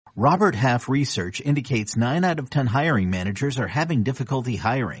Robert Half research indicates 9 out of 10 hiring managers are having difficulty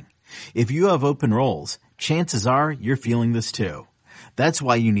hiring. If you have open roles, chances are you're feeling this too. That's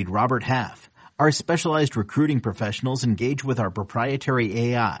why you need Robert Half. Our specialized recruiting professionals engage with our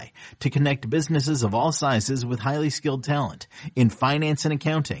proprietary AI to connect businesses of all sizes with highly skilled talent in finance and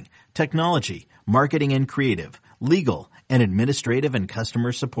accounting, technology, marketing and creative, legal, and administrative and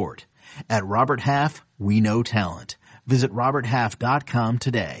customer support. At Robert Half, we know talent. Visit roberthalf.com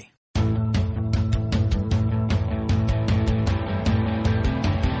today.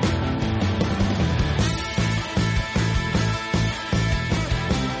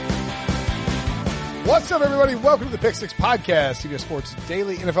 What's up, everybody? Welcome to the Pick Six Podcast, CBS Sports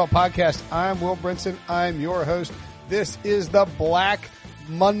Daily NFL Podcast. I'm Will Brinson. I'm your host. This is the Black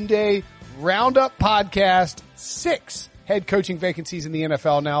Monday Roundup Podcast. 6 head coaching vacancies in the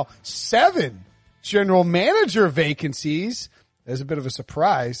NFL now. 7 general manager vacancies. There's a bit of a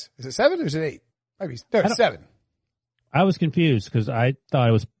surprise. Is it 7 or is it 8? Maybe no, 7. I was confused because I thought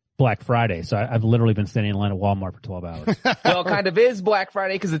it was Black Friday, so I've literally been standing in line at Walmart for 12 hours. Well, it kind of is Black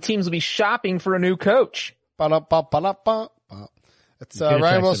Friday because the teams will be shopping for a new coach. It's Ryan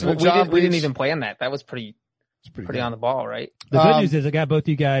Wilson and John we didn't even plan that. That was pretty on the ball, right? The good news is I got both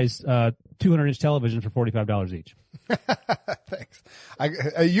you guys 200-inch television for $45 each. Thanks.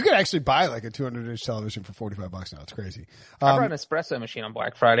 You can actually buy like a 200-inch television for $45 now. It's crazy. I brought an espresso machine on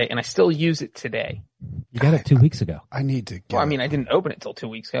Black Friday, and I still use it today. You got it 2 weeks ago. I need to get Well, I mean, I didn't open it till 2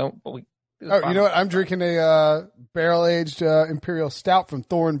 weeks ago, but you know what? I'm drinking a barrel-aged Imperial Stout from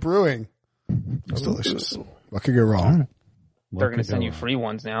Thorn Brewing. It's delicious. What could go wrong? They're going to send you free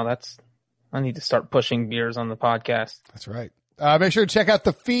ones now. I need to start pushing beers on the podcast. That's right. Make sure to check out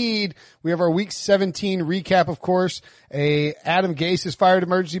the feed. We have our week 17 recap, of course. A Adam Gase is fired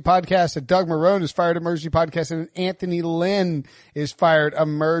emergency podcast. A Doug Marrone is fired emergency podcast. And an Anthony Lynn is fired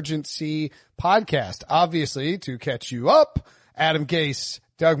emergency podcast. Obviously, to catch you up, Adam Gase,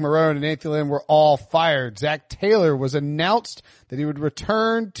 Doug Marrone, and Anthony Lynn were all fired. Zach Taylor was announced that he would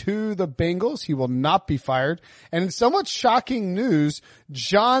return to the Bengals. He will not be fired. And in somewhat shocking news,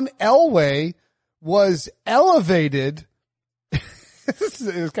 John Elway was elevated. It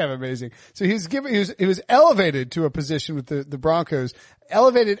was kind of amazing. So he was elevated to a position with the Broncos,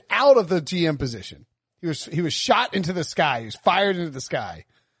 elevated out of the GM position. He was shot into the sky. He was fired into the sky.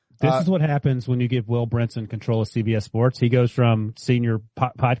 This is what happens when you give Will Brinson control of CBS Sports. He goes from senior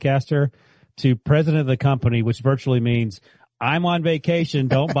podcaster to president of the company, which virtually means I'm on vacation.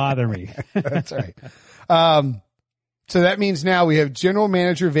 Don't bother me. That's right. So that means now we have general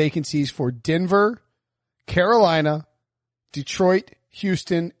manager vacancies for Denver, Carolina, Detroit,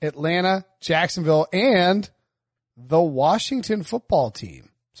 Houston, Atlanta, Jacksonville, and the Washington football team.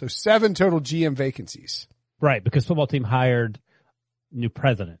 So 7 total GM vacancies. Right, because football team hired new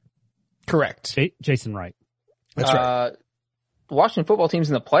president. Correct. Jason Wright. That's right. The Washington football team's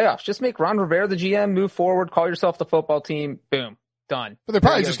in the playoffs. Just make Ron Rivera the GM, move forward, call yourself the football team. Boom. Done. But they're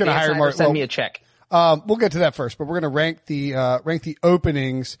probably just going to hire more. Send me a check. We'll get to that first, but we're going to rank the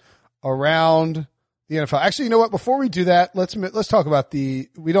openings around the NFL. Actually, you know what? Before we do that, let's talk about we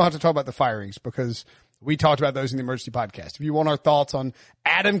don't have to talk about the firings because we talked about those in the emergency podcast. If you want our thoughts on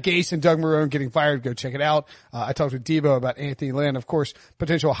Adam Gase and Doug Marrone getting fired, go check it out. I talked with Debo about Anthony Lynn, of course,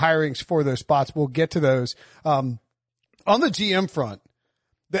 potential hirings for those spots. We'll get to those. On the GM front,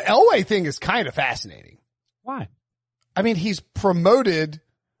 the Elway thing is kind of fascinating. Why? I mean, he's promoted,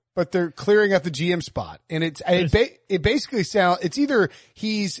 but they're clearing up the GM spot. And it basically sounds, it's either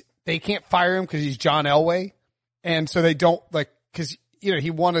they can't fire him because he's John Elway. And so they don't cause,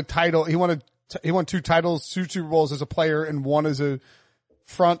 he won a title. He won 2 titles, 2 Super Bowls as a player and 1 as a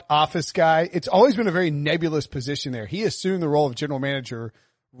front office guy. It's always been a very nebulous position there. He assumed the role of general manager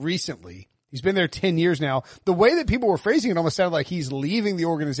recently. He's been there 10 years now. The way that people were phrasing it almost sounded like he's leaving the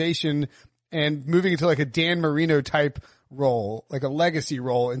organization and moving into like a Dan Marino type role, like a legacy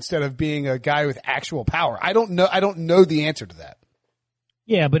role instead of being a guy with actual power. I don't know the answer to that.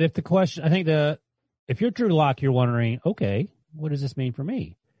 Yeah, but if you're Drew Lock, you're wondering, okay, what does this mean for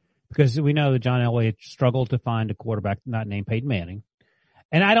me? Because we know that John Elway struggled to find a quarterback not named Peyton Manning.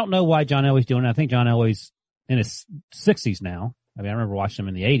 And I don't know why John Elway's doing it. I think John Elway's in his 60s now. I mean, I remember watching him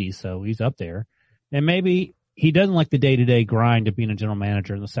in the 80s, so he's up there. And maybe he doesn't like the day-to-day grind of being a general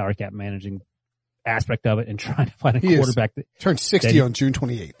manager and the salary cap managing aspect of it and trying to find a quarterback. That turned 60 on June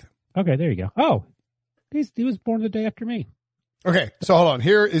 28th. Okay, there you go. Oh, he was born the day after me. Okay, so hold on.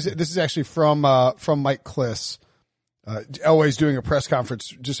 This is actually from Mike Kliss. Elway's doing a press conference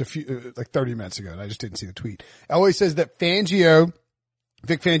just 30 minutes ago, and I just didn't see the tweet. Elway says that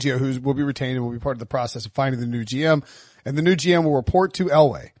Vic Fangio, who will be retained and will be part of the process of finding the new GM, and the new GM will report to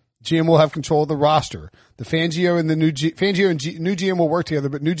Elway. GM will have control of the roster. The Fangio and new GM will work together,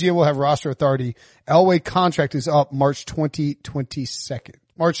 but new GM will have roster authority. Elway contract is up March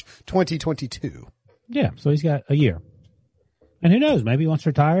 2022. Yeah, so he's got a year. And who knows, maybe he wants to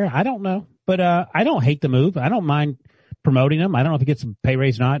retire. I don't know. But I don't hate the move. I don't mind promoting him. I don't know if he gets a pay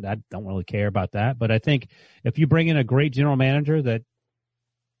raise or not. I don't really care about that. But I think if you bring in a great general manager there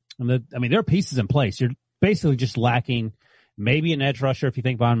are pieces in place. You're basically just lacking maybe an edge rusher if you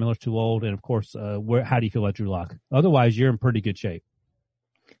think Von Miller's too old. And, of course, how do you feel about Drew Lock? Otherwise, you're in pretty good shape.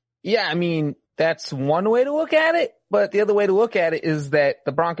 Yeah, I mean, that's one way to look at it. But the other way to look at it is that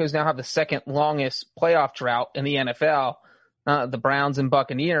the Broncos now have the second longest playoff drought in the NFL. The Browns and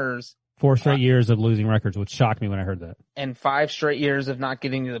Buccaneers. 4 straight years of losing records, which shocked me when I heard that. And 5 straight years of not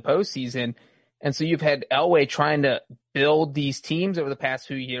getting to the postseason. And so you've had Elway trying to build these teams over the past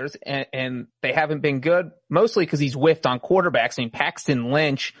few years, and they haven't been good, mostly because he's whiffed on quarterbacks. I mean, Paxton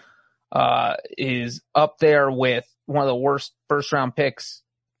Lynch is up there with one of the worst first-round picks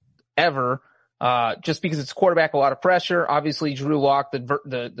ever, just because it's quarterback, a lot of pressure. Obviously, Drew Lock,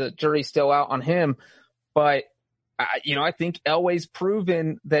 the jury's still out on him. But I think Elway's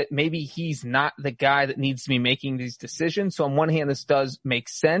proven that maybe he's not the guy that needs to be making these decisions. So on one hand, this does make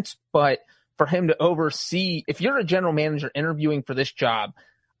sense, but for him to oversee, if you're a general manager interviewing for this job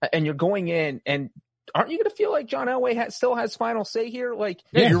and you're going in, and aren't you going to feel like John Elway still has final say here? Like,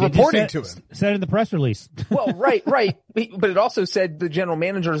 yeah, you're reporting to him. Said in the press release. Well, right. But it also said the general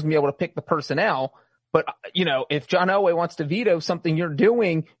manager is going to be able to pick the personnel. But, if John Elway wants to veto something you're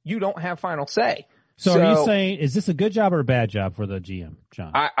doing, you don't have final say. So are you saying, is this a good job or a bad job for the GM,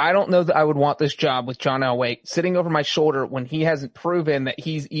 John? I don't know that I would want this job with John Elway sitting over my shoulder when he hasn't proven that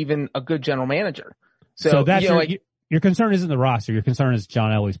he's even a good general manager. So that's your concern isn't the roster. Your concern is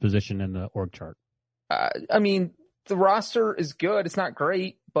John Elway's position in the org chart. I mean, the roster is good. It's not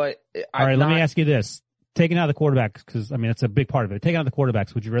great, but all right, let me ask you this. Taking out the quarterbacks, because, that's a big part of it. Taking out the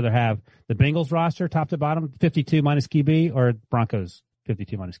quarterbacks, would you rather have the Bengals roster top to bottom, 52 minus QB, or Broncos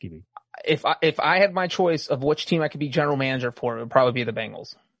 52 minus QB? If I had my choice of which team I could be general manager for, it would probably be the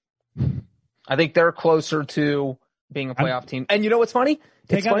Bengals. I think they're closer to being a playoff team. And you know what's funny?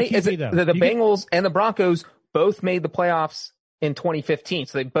 It's funny is that the Bengals and the Broncos both made the playoffs in 2015.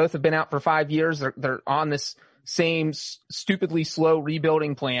 So they both have been out for 5 years. They're on this same stupidly slow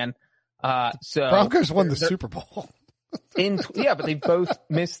rebuilding plan. So Broncos won the Super Bowl. But they both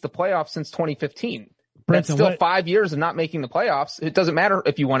missed the playoffs since 2015. Brenton, that's still 5 years of not making the playoffs. It doesn't matter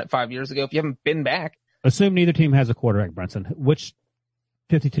if you won it 5 years ago if you haven't been back. Assume neither team has a quarterback, Brenton. Which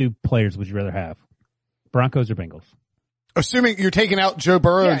 52 players would you rather have? Broncos or Bengals? Assuming you're taking out Joe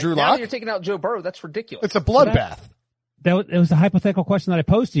Burrow and Drew Lock? You're taking out Joe Burrow. That's ridiculous. It's a bloodbath. It was a hypothetical question that I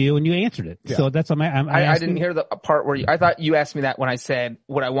posed to you, and you answered it. Yeah. So that's what I didn't hear the part where I thought you asked me that when I said,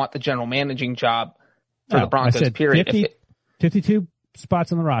 would I want the general managing job for the Broncos, I said period. 52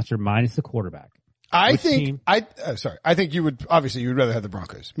 spots on the roster minus the quarterback. I think you would rather have the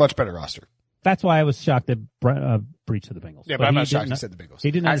Broncos. Much better roster. That's why I was shocked that Breach of the Bengals. Yeah, but I'm not shocked you said the Bengals. He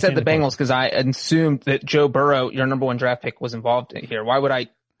didn't. I said the Bengals because I assumed that Joe Burrow, your number 1 draft pick, was involved here. Why would I?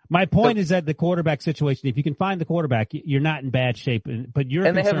 My point is that the quarterback situation, if you can find the quarterback, you're not in bad shape. But they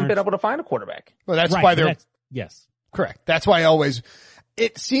haven't been able to find a quarterback. Well, that's why they're yes, correct. That's why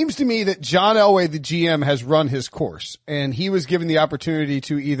it seems to me that John Elway, the GM, has run his course, and he was given the opportunity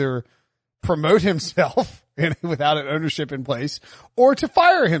to either promote himself without an ownership in place or to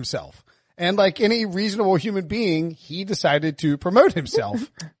fire himself. And like any reasonable human being, he decided to promote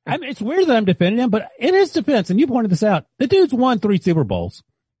himself. It's weird that I'm defending him, but in his defense, and you pointed this out, the dude's won 3 Super Bowls.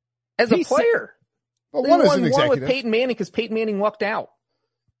 As a player. Well, one as an executive. One with Peyton Manning because Peyton Manning lucked out.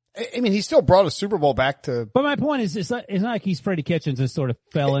 I mean, he still brought a Super Bowl back to. But my point is, it's not like he's Freddie Kitchens and sort of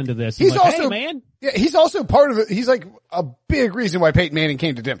fell into this. He's like, also, hey, man. Yeah, he's also part of it. He's like a big reason why Peyton Manning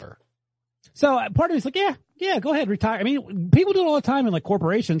came to Denver. So part of it's like, yeah, go ahead, retire. I mean, people do it all the time in like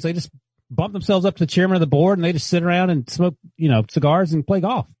corporations. They just bump themselves up to the chairman of the board and they just sit around and smoke, cigars and play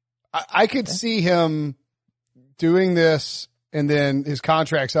golf. I could see him doing this and then his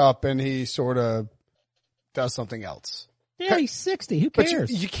contract's up and he sort of does something else. Yeah, he's 60. Who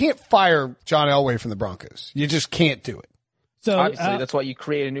cares? But you can't fire John Elway from the Broncos. You just can't do it. So obviously, that's why you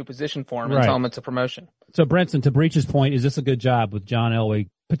create a new position for him and tell him it's a promotion. So Brenton, to Breach's point, is this a good job with John Elway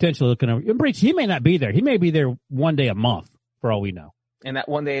potentially looking over? And Breach, he may not be there. He may be there one day a month for all we know. And that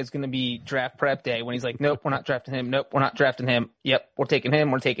one day is going to be draft prep day when he's like, nope, we're not drafting him. Nope, we're not drafting him. Yep, we're taking him.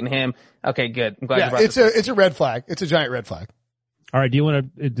 We're taking him. Okay, good. I'm glad you brought this it's a red flag. It's a giant red flag. All right. Do you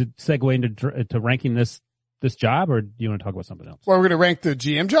want to segue into ranking this job, or do you want to talk about something else? Well, we're going to rank the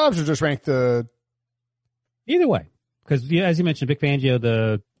GM jobs or just rank the... Either way. Because as you mentioned, Vic Fangio,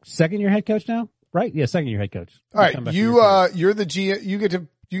 the second year head coach now, right? Yeah, second year head coach. All right, you're the GM. You get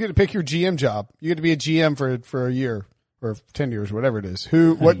to pick your GM job. You get to be a GM for a year or 10 years, whatever it is.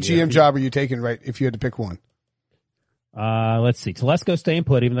 What GM job are you taking? Right, if you had to pick one. Let's see. Telesco staying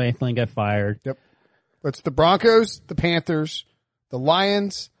put, even though Anthony got fired. Yep. It's the Broncos, the Panthers, the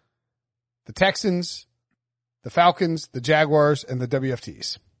Lions, the Texans, the Falcons, the Jaguars, and the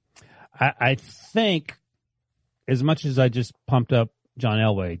WFTs. I think, as much as I just pumped up John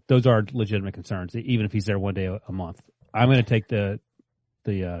Elway, those are legitimate concerns, even if he's there one day a month. I'm going to take the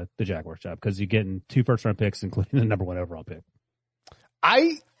Jaguars job because you're getting 2 first-round picks, including the number 1 overall pick.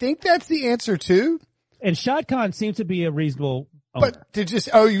 I think that's the answer too. And Shad Khan seems to be a reasonable owner.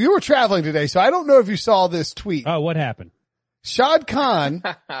 But you were traveling today, so I don't know if you saw this tweet. Oh, what happened? Shad Khan,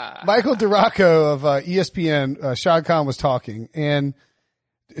 Michael Duraco of ESPN, Shad Khan was talking, and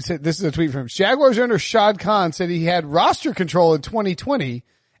it said, this is a tweet from him. Jaguars owner Shad Khan said he had roster control in 2020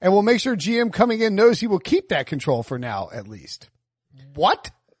 and will make sure GM coming in knows he will keep that control for now, at least. What?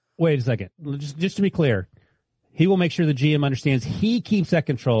 Wait a second. Just to be clear, he will make sure the GM understands he keeps that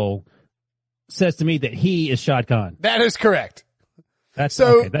control, says to me that he is Shad Khan. That is correct. That's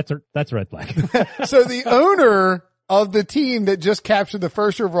a red flag. So the owner of the team that just captured the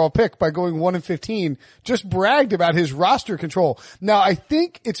first overall pick by going 1-15 just bragged about his roster control. Now, I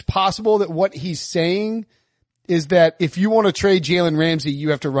think it's possible that what he's saying is that if you want to trade Jalen Ramsey,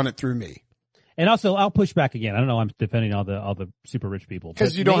 you have to run it through me. And also, I'll push back again. I don't know. I'm defending all the super rich people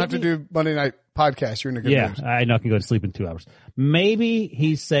because you don't have to do Monday night podcast. You're in a good mood. I know I can go to sleep in 2 hours. Maybe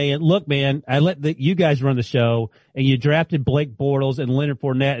he's saying, "Look, man, I let you guys run the show, and you drafted Blake Bortles and Leonard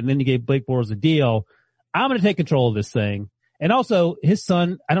Fournette, and then you gave Blake Bortles a deal. I'm going to take control of this thing." And also, his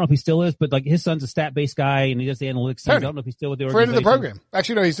son, I don't know if he still is, but like his son's a stat-based guy, and he does the analytics. I don't know if he's still with the organization. Friend of the program.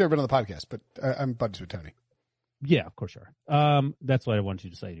 Actually, no, he's never been on the podcast, but I'm buddies with Tony. Yeah, of course, sure. That's what I wanted you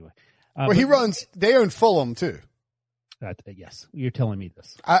to say anyway. They own Fulham too. Yes, you're telling me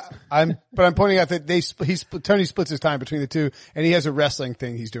this. I'm pointing out that Tony splits his time between the two, and he has a wrestling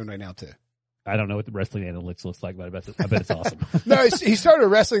thing he's doing right now too. I don't know what the wrestling analytics looks like, but I bet it's awesome. No, he started a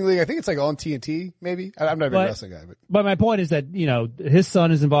wrestling league. I think it's like on TNT, maybe. I'm not a wrestling guy, but my point is that, his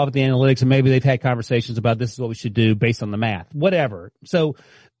son is involved with the analytics, and maybe they've had conversations about this is what we should do based on the math, whatever. So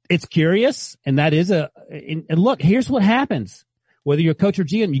it's curious, and that is and look, here's what happens. Whether you're a coach or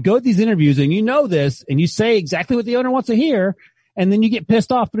GM, you go to these interviews and you know this, and you say exactly what the owner wants to hear, and then you get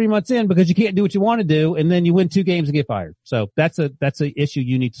pissed off 3 months in because you can't do what you want to do, and then you win 2 games and get fired. So that's a issue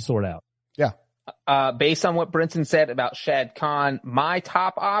you need to sort out. Yeah. Based on what Brinson said about Shad Khan, my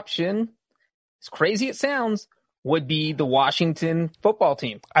top option, as crazy it sounds, would be the Washington football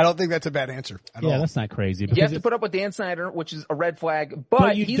team. I don't think that's a bad answer at all. Yeah, that's not crazy. You have to put up with Dan Snyder, which is a red flag,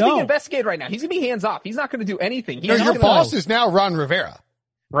 but he's being investigated right now. He's going to be hands off. He's not going to do anything. Your boss is now Ron Rivera.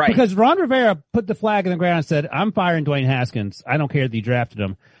 Right. Because Ron Rivera put the flag in the ground and said, "I'm firing Dwayne Haskins. I don't care that you drafted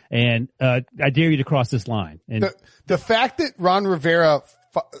him. And, I dare you to cross this line." And the fact that Ron Rivera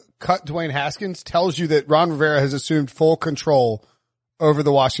cut Dwayne Haskins tells you that Ron Rivera has assumed full control over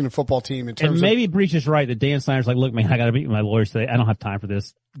the Washington football team in terms and maybe Breach is right that Dan Snyder's like, "Look, man, I got to meet with my lawyers today. I don't have time for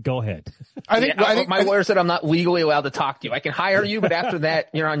this. Go ahead." I think my lawyer said I'm not legally allowed to talk to you. I can hire you, but after that,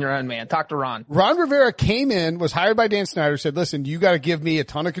 you're on your own, man. Talk to Ron. Ron Rivera came in, was hired by Dan Snyder, said, "Listen, you got to give me a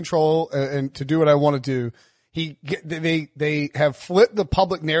ton of control and to do what I want to do." They have flipped the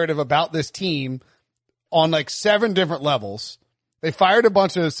public narrative about this team on like 7 different levels. They fired a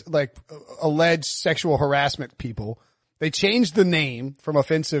bunch of like alleged sexual harassment people. They changed the name from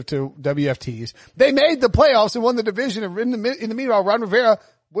offensive to WFTs. They made the playoffs and won the division. In the meanwhile, Ron Rivera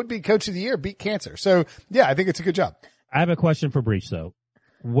would be coach of the year, beat cancer. So yeah, I think it's a good job. I have a question for Breach though.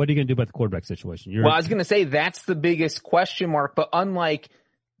 What are you going to do about the quarterback situation? I was going to say that's the biggest question mark, but unlike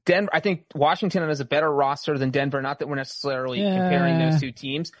Denver, I think Washington has a better roster than Denver. Not that we're necessarily comparing those 2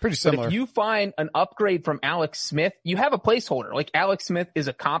 teams. Pretty similar. But if you find an upgrade from Alex Smith, you have a placeholder. Like Alex Smith is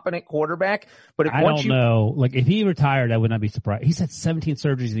a competent quarterback, but I don't know. Like if he retired, I would not be surprised. He's had 17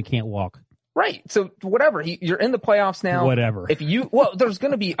 surgeries and he can't walk. Right. So whatever. You're in the playoffs now. Whatever. There's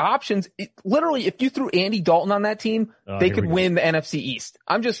going to be options. Literally, if you threw Andy Dalton on that team, they could win the NFC East.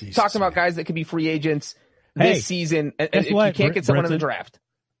 I'm just talking about guys that could be free agents this season if you can't get someone in the draft.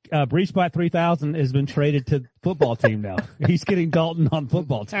 Breach by 3000 has been traded to football team now. He's getting Dalton on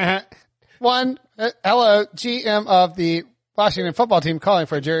football team. Hello, GM of the Washington football team calling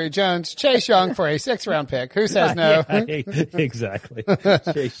for Jerry Jones, Chase Young for a 6th-round pick. Who says no? Exactly.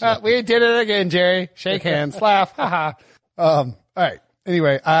 We did it again, Jerry. Shake hands, laugh, haha. All right.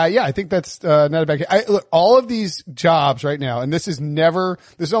 Anyway, I think that's not a bad case. Look, all of these jobs right now, and this is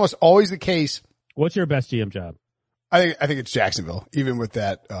almost always the case. What's your best GM job? I think it's Jacksonville, even with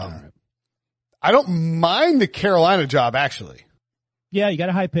that. I don't mind the Carolina job, actually. Yeah, you got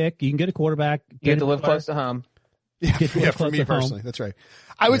a high pick. You can get a quarterback. You get to live close to home. Yeah, for me personally, that's right.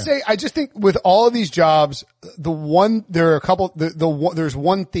 I would say, I just think with all of these jobs, there's one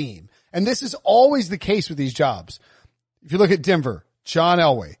theme. And this is always the case with these jobs. If you look at Denver, John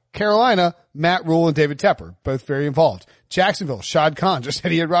Elway. Carolina, Matt Rule and David Tepper, both very involved. Jacksonville, Shad Khan just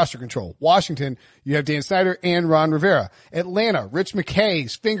said he had roster control. Washington, you have Dan Snyder and Ron Rivera. Atlanta, Rich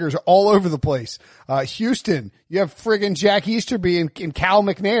McKay's fingers are all over the place. Houston, you have friggin' Jack Easterby and Cal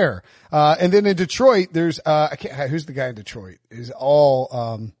McNair. And then in Detroit, there's, who's the guy in Detroit? There's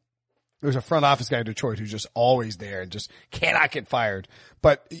a front office guy in Detroit who's just always there and just cannot get fired.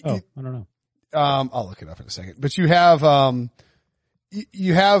 But, I don't know. I'll look it up in a second. But you have,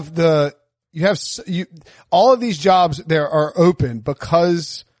 all of these jobs there are open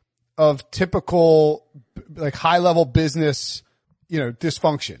because of typical, like high level business,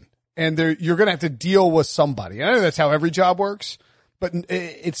 dysfunction. And you're going to have to deal with somebody. I know that's how every job works, but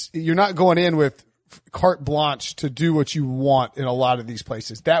you're not going in with carte blanche to do what you want in a lot of these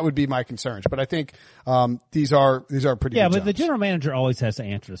places. That would be my concerns. But I think, these are pretty good but jobs. the general manager always has to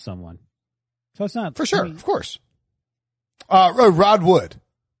answer to someone. So it's not. For sure. Of course. Rod Wood.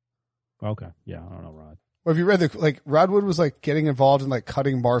 Okay. Yeah, I don't know, Rod. Well, have you read Rod Wood was getting involved in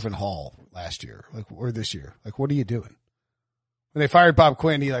cutting Marvin Hall last year, or this year. What are you doing? When they fired Bob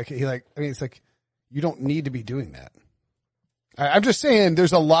Quinn, it's you don't need to be doing that. I'm just saying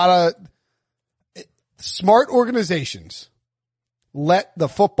there's a lot of smart organizations let the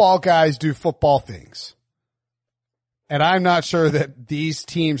football guys do football things. And I'm not sure that these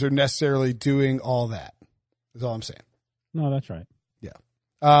teams are necessarily doing all that. Is all I'm saying. No, that's right. Yeah.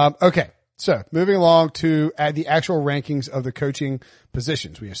 Okay. So moving along to the actual rankings of the coaching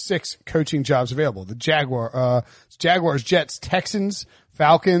positions. We have 6 coaching jobs available. The Jaguars, Jets, Texans,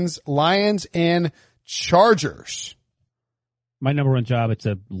 Falcons, Lions, and Chargers. My number one job, it's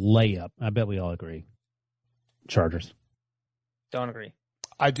a layup. I bet we all agree. Chargers. Don't agree.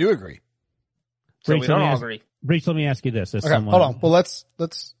 I do agree. So we don't all agree. Breach, let me ask you this. Okay, hold on. Well, let's,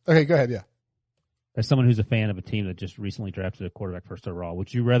 okay, go ahead. Yeah. As someone who's a fan of a team that just recently drafted a quarterback first overall,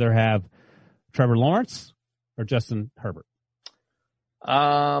 would you rather have Trevor Lawrence or Justin Herbert?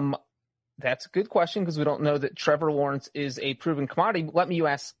 That's a good question because we don't know that Trevor Lawrence is a proven commodity. Let me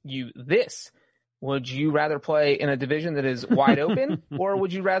ask you this. Would you rather play in a division that is wide open or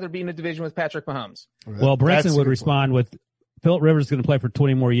would you rather be in a division with Patrick Mahomes? Well, Branson would respond with Philip Rivers is going to play for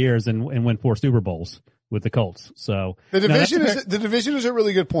 20 more years and win 4 Super Bowls with the Colts. So the division is a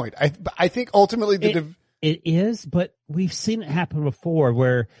really good point. I think ultimately it is, but we've seen it happen before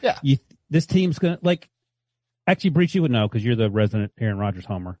where this team's going to actually Breach, you would know because you're the resident Aaron Rodgers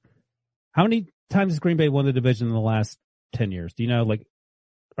homer. How many times has Green Bay won the division in the last 10 years? Do you know,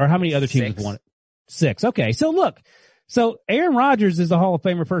 or how many other teams have won it? 6. Okay. So look, Aaron Rodgers is a Hall of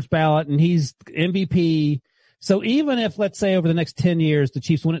Famer first ballot and he's MVP. So even if, let's say over the next 10 years, the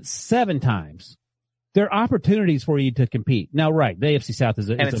Chiefs win it 7 times, there are opportunities for you to compete. Now, right. The AFC South is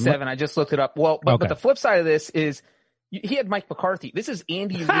it's 7. I just looked it up. Well, but the flip side of this is he had Mike McCarthy. This is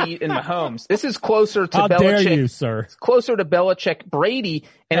Andy Reid and Mahomes. This is closer to Belichick. How dare you, sir? It's closer to Belichick Brady.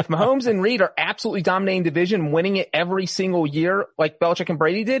 And if Mahomes and Reid are absolutely dominating division, winning it every single year like Belichick and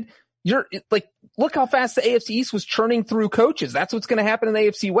Brady did, look how fast the AFC East was churning through coaches. That's what's going to happen in the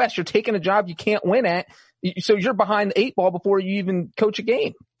AFC West. You're taking a job you can't win at. So you're behind the 8 ball before you even coach a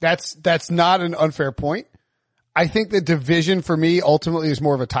game. That's not an unfair point. I think the division for me ultimately is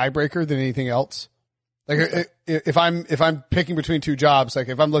more of a tiebreaker than anything else. If I'm picking between 2 jobs,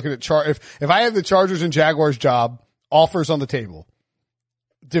 if I'm looking at if I have the Chargers and Jaguars job offers on the table,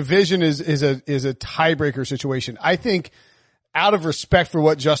 division is a tiebreaker situation. I think out of respect for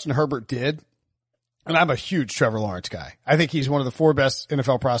what Justin Herbert did, and I'm a huge Trevor Lawrence guy. I think he's one of the 4 best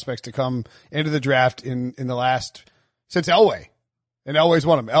NFL prospects to come into the draft in the last, since Elway. And Elway's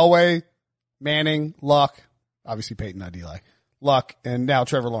won them. Elway, Manning, Luck, obviously Peyton, not Eli, Luck, and now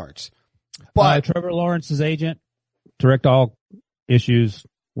Trevor Lawrence. But Trevor Lawrence's agent, direct all issues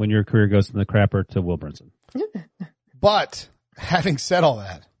when your career goes from the crapper to Will Brinson. But having said all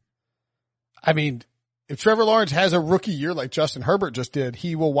that, I mean, if Trevor Lawrence has a rookie year like Justin Herbert just did,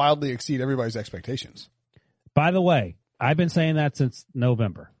 he will wildly exceed everybody's expectations. By the way, I've been saying that since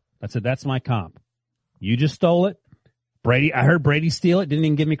November. I said, that's my comp. You just stole it. Brady, I heard Brady steal it. Didn't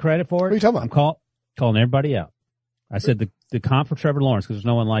even give me credit for it. What are you talking about? I'm calling everybody out. I said the comp for Trevor Lawrence, because there's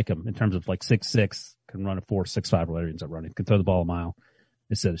no one like him in terms of 6'6", can run a 4.65, whatever he ends up running, can throw the ball a mile.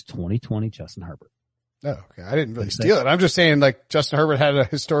 It says 2020 Justin Herbert. Oh, okay. I didn't really steal it. I'm just saying Justin Herbert had a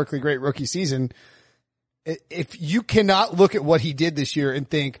historically great rookie season. if you cannot look at what he did this year and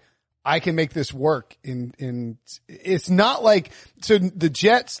think, I can make this work it's not like, so the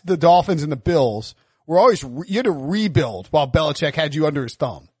Jets, the Dolphins, and the Bills were always, you had to rebuild while Belichick had you under his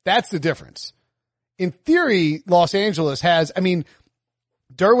thumb. That's the difference. In theory, Los Angeles has,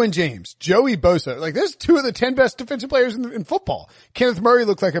 Derwin James, Joey Bosa, like there's 2 of the 10 best defensive players in football. Kenneth Murray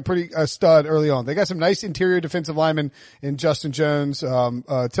looked like a stud early on. They got some nice interior defensive linemen in Justin Jones,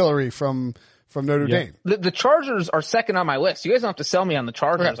 Tillery from Notre Dame. The Chargers are second on my list. You guys don't have to sell me on the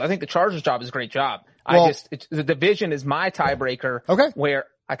Chargers. Okay. I think the Chargers job is a great job. Well, the division is my tiebreaker. Okay. Where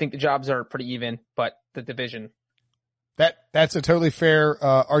I think the jobs are pretty even, but the division. That's a totally fair,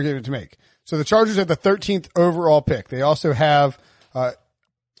 argument to make. So the Chargers have the 13th overall pick. They also have, By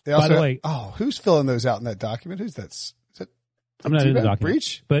the way, who's filling those out in that document? Who's that? Is that I'm not in the document.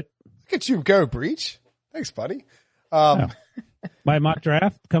 Breach? But look at you go, Breach. Thanks, buddy. My mock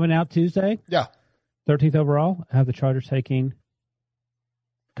draft coming out Tuesday. Yeah. 13th overall. I have the Chargers taking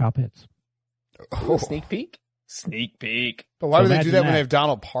Kyle Pitts. Oh. Sneak peek. But why would they do that when they have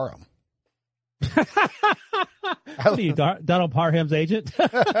Donald Parham? What are you, Donald Parham's agent?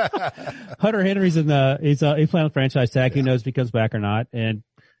 Hunter Henry's he's playing on the franchise tag. Who knows if he comes back or not? And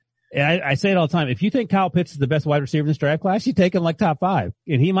I say it all the time. If you think Kyle Pitts is the best wide receiver in this draft class, you take him like top 5.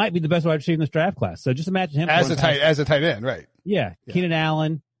 And he might be the best wide receiver in this draft class. So just imagine him as a tight end, right? Yeah. Keenan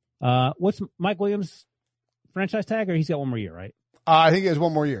Allen. What's Mike Williams' franchise tag, or he's got one more year, right? I think he has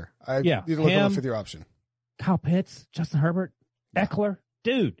one more year. Need to look at the 5th year option. Kyle Pitts, Justin Herbert, Eckler,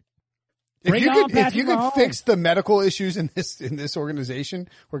 dude. If you could fix the medical issues in this organization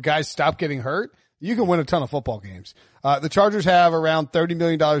where guys stop getting hurt, you can win a ton of football games. The Chargers have around $30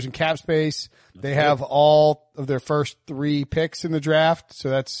 million in cap space. They have all of their first 3 picks in the draft.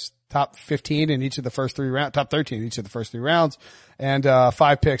 So that's top 15 in each of the first 3 rounds, top 13 in each of the first 3 rounds, and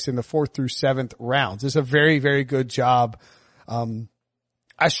 5 picks in the 4th through 7th rounds. It's a very, very good job.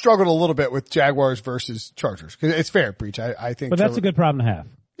 I struggled a little bit with Jaguars versus Chargers because it's fair, Breach. I think, but that's a good problem to have.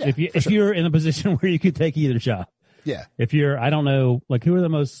 Yeah, if you're in a position where you could take either job. Yeah. If you're, I don't know, like who are the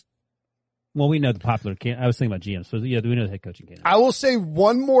most, well, we know the popular, I was thinking about GMs. So yeah, we know the head coaching candidates. I will say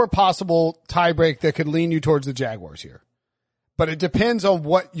one more possible tiebreak that could lean you towards the Jaguars here, but it depends on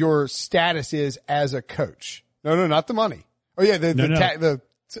what your status is as a coach. No, not the money. Oh yeah, the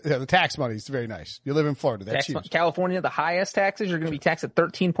tax money is very nice. You live in Florida. That's huge. California, the highest taxes, you're going to be taxed at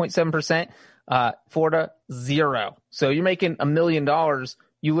 13.7%. Florida, 0. So you're making $1 million.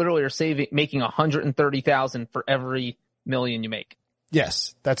 You literally are making $130,000 for every million you make.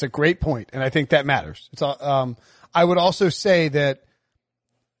 Yes, that's a great point, and I think that matters. It's I would also say that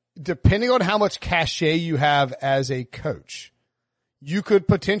depending on how much cachet you have as a coach, you could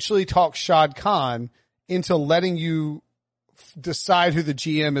potentially talk Shad Khan into letting you decide who the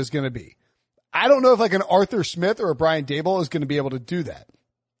GM is going to be. I don't know if like an Arthur Smith or a Brian Daboll is going to be able to do that.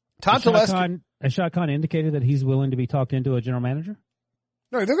 Has Shad Khan indicated that he's willing to be talked into a general manager?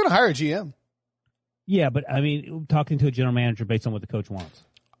 No, they're going to hire a GM. Yeah, but I mean, talking to a general manager based on what the coach wants.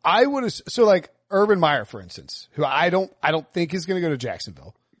 I would so like Urban Meyer, for instance, who I don't think is going to go to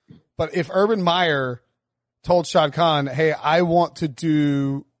Jacksonville. But if Urban Meyer told Shad Khan, "Hey, I will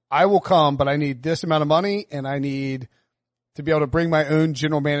come, but I need this amount of money and I need to be able to bring my own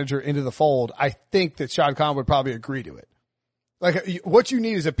general manager into the fold," I think that Shad Khan would probably agree to it. Like what you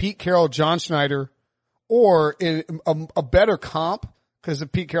need is a Pete Carroll, John Schneider, or a better comp, because the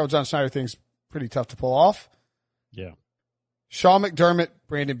Pete Carroll, John Schneider thing's pretty tough to pull off. Yeah. Sean McDermott,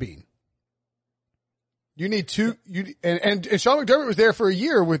 Brandon Beane. You need and Sean McDermott was there for a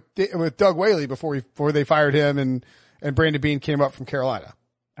year with Doug Whaley before they fired him and Brandon Beane came up from Carolina.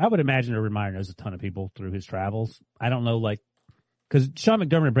 I would imagine Urban Meyer knows a ton of people through his travels. I don't know, because Sean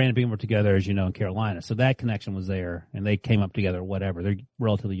McDermott and Brandon Beane were together, as you know, in Carolina. So that connection was there and they came up together, whatever. They're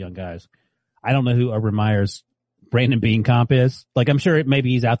relatively young guys. I don't know who Urban Meyer's Brandon Beane comp is. Like, I'm sure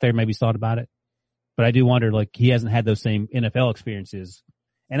maybe he's out there, maybe he's thought about it. But I do wonder, he hasn't had those same NFL experiences.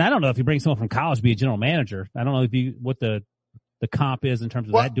 And I don't know if you bring someone from college to be a general manager. I don't know what the comp is in terms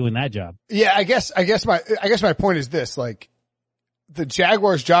of doing that job. Yeah, I guess my point is this, the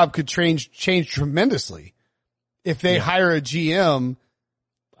Jaguars job could change tremendously if they hire a GM.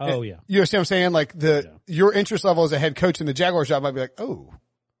 Oh yeah. You understand what I'm saying? Your interest level as a head coach in the Jaguars job might be like, oh,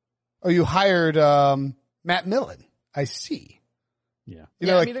 you hired, Matt Millen. I see. Yeah.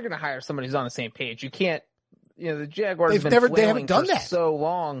 I mean, they're going to hire somebody who's on the same page. You can't, the Jaguars they haven't done that so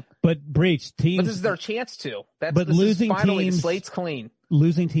long. But Breach teams. But this is their chance to. Losing finally teams, the slate's clean.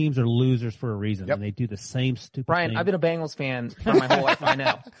 Losing teams are losers for a reason, and they do the same stupid Brian, thing. I've been a Bengals fan for my whole life. I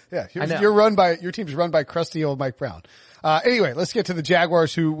know. Yeah, your team's run by crusty old Mike Brown. Anyway, let's get to the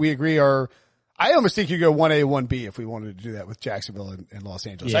Jaguars, who we agree are, I almost think you go 1A, 1B if we wanted to do that with Jacksonville and Los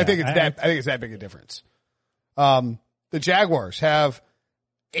Angeles. Yeah, I think it's that big a difference. The Jaguars have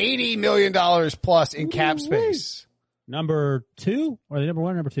 $80 million plus in cap space. Number 2 or the number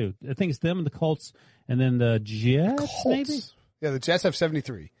 1 or number 2? I think it's them and the Colts and then the Jets, maybe? Yeah, the Jets have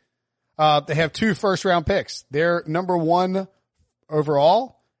 73. They have 2 first-round picks. They're number 1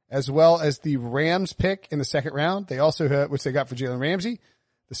 overall, as well as the Rams pick in the second round. They also have, which they got for Jalen Ramsey,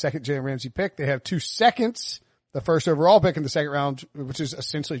 the second Jalen Ramsey pick. They have 2 seconds, the first overall pick in the second round, which is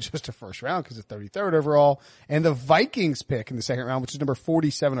essentially just a first round because it's 33rd overall, and the Vikings pick in the second round, which is number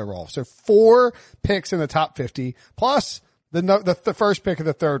 47 overall. So 4 picks in the top 50, plus the first pick of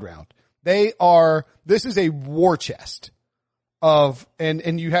the third round. This is a war chest of,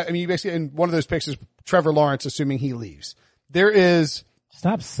 and you basically, and one of those picks is Trevor Lawrence, assuming he leaves.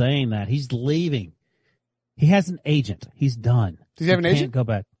 Stop saying that. He's leaving. He has an agent. He's done. Does he have an agent? Can't go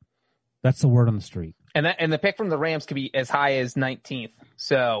back. That's the word on the street. And the pick from the Rams could be as high as 19th.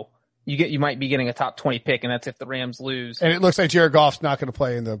 So you might be getting a top 20 pick, and that's if the Rams lose. And it looks like Jared Goff's not going to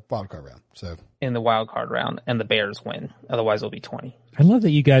play in the wild card round. So in the wild card round, and the Bears win. Otherwise, it'll be 20. I love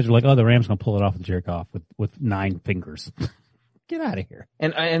that you guys are like, oh, the Rams going to pull it off with Jared Goff with 9 fingers. Get out of here.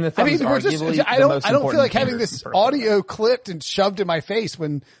 And the thumb is arguably I don't feel like having this audio clipped and shoved in my face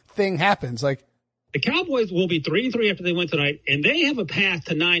when thing happens. Like, the Cowboys will be 3-3 after they win tonight, and they have a path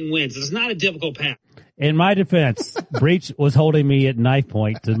to 9 wins. It's not a difficult path. In my defense, Breach was holding me at knife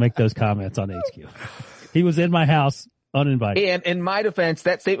point to make those comments on HQ. He was in my house uninvited. And in my defense,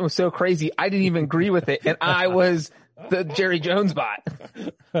 that statement was so crazy, I didn't even agree with it, and I was the Jerry Jones bot.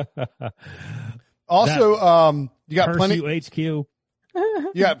 Also, you got plenty. HQ. You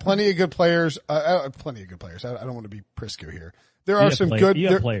got plenty of good players. Plenty of good players. I don't want to be Prisco here. There are some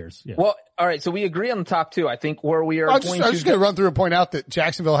good players. Yeah. Well, all right. So we agree on the top 2. I think where we are. I'm just going to run through and point out that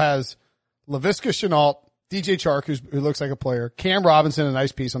Jacksonville has Laviska Shenault, DJ Chark, who looks like a player, Cam Robinson, a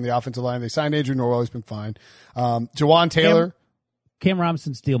nice piece on the offensive line. They signed Andrew Norwell, who's been fine. Jawan Taylor. Cam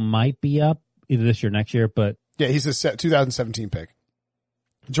Robinson's deal might be up either this year or next year, but yeah, he's a 2017 pick.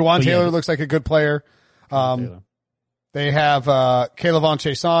 Jawan Taylor looks like a good player. They have Caleb Von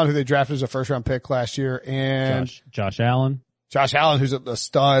Chason, who they drafted as a first-round pick last year, and Josh Allen. Josh Allen, who's a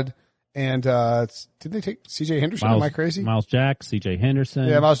stud. And did they take C.J. Henderson? Am I crazy? Miles Jack, C.J. Henderson.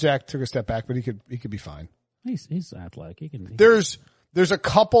 Yeah, Miles Jack took a step back, but he could be fine. He's athletic. He can. There's a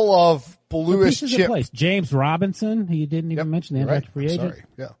couple of bluish chip. James Robinson. He didn't even mention the undrafted free agent. Sorry.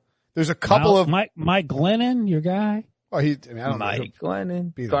 Yeah. There's a couple of Mike Glennon, your guy. Oh, I don't Mike know.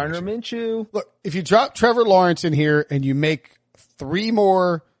 Glennon, Gardner Minshew. Look, if you drop Trevor Lawrence in here and you make 3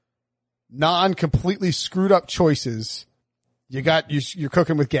 more non-completely screwed up choices, you're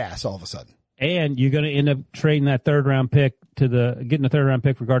cooking with gas all of a sudden. And you're going to end up trading that getting a 3rd round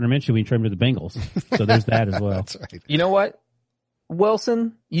pick for Gardner Minshew when you trade him to the Bengals. So there's that as well. That's right. You know what,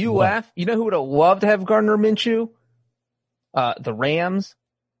 Wilson? You laugh. You know who would have loved to have Gardner Minshew? The Rams,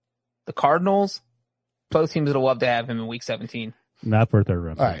 the Cardinals. Both teams would have loved to have him in week 17. Not for a 3rd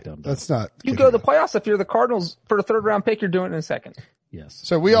round pick. All right, that's not. You go to the playoffs if you're the Cardinals for the 3rd round pick. You're doing it in a second. Yes.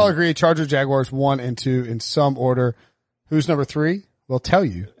 So we all agree Chargers, Jaguars 1 and 2 in some order. Who's number 3? We'll tell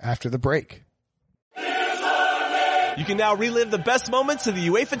you after the break. You can now relive the best moments of the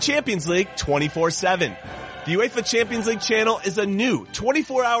UEFA Champions League 24/7. The UEFA Champions League channel is a new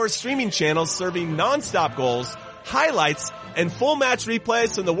 24-hour streaming channel serving non-stop goals, highlights, and full match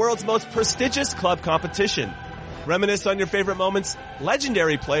replays from the world's most prestigious club competition. Reminisce on your favorite moments,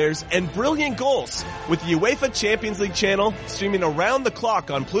 legendary players, and brilliant goals with the UEFA Champions League channel streaming around the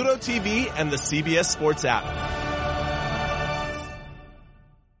clock on Pluto TV and the CBS Sports app.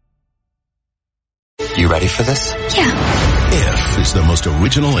 You ready for this? Yeah. If is the most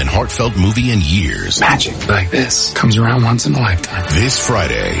original and heartfelt movie in years. Magic like this comes around once in a lifetime. This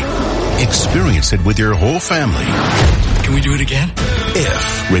Friday, experience it with your whole family. Can we do it again?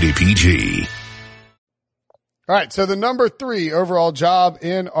 If, rated PG. All right, so the number 3 overall job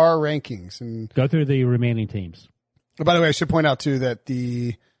in our rankings. And go through the remaining teams. By the way, I should point out too that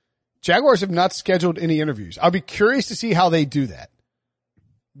the Jaguars have not scheduled any interviews. I'll be curious to see how they do that.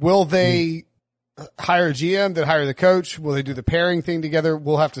 Will they hire a GM, then hire the coach? Will they do the pairing thing together?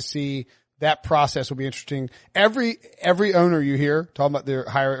 We'll have to see. That process will be interesting. Every owner you hear talking about their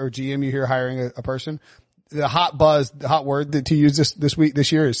hire or GM you hear hiring a person, the hot word that to use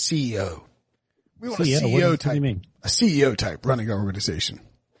this year is CEO. We want a CEO type. What do you mean? A CEO type running our organization.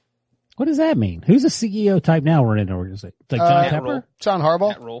 What does that mean? Who's a CEO type now running an organization? It's like John Tepper? John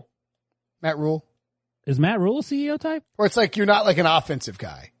Harbaugh? Matt Rule. Is Matt Rule a CEO type? Or it's like you're not like an offensive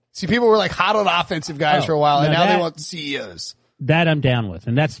guy. See, people were like hot on offensive guys for a while, and now they want CEOs. That I'm down with.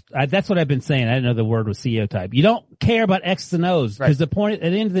 And that's what I've been saying. I didn't know the word was CEO type. You don't care about X's and O's because the point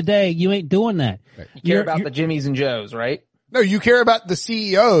at the end of the day, you ain't doing that. Right. You care about the Jimmies and Joes, right? No, you care about the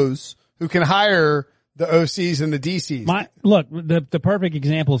CEOs who can hire the OCs and the DCs. Look, the perfect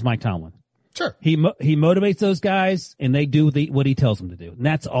example is Mike Tomlin. Sure. He motivates those guys and they do what he tells them to do. And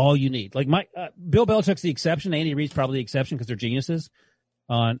that's all you need. Like Bill Belichick's the exception. Andy Reid's probably the exception because they're geniuses.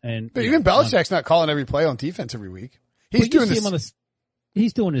 But even Belichick's not calling every play on defense every week. He's doing this.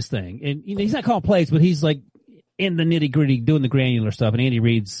 He's doing his thing, and he's not calling plays, but he's like in the nitty gritty, doing the granular stuff. And Andy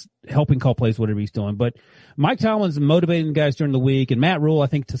Reid's helping call plays, whatever he's doing. But Mike Tomlin's motivating the guys during the week, and Matt Rule, I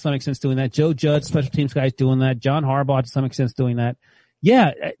think, to some extent, is doing that. Joe Judge, special teams guys, doing that. John Harbaugh, to some extent, is doing that.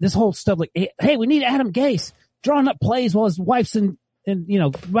 Yeah, this whole stuff like, hey, we need Adam Gase drawing up plays while his wife's and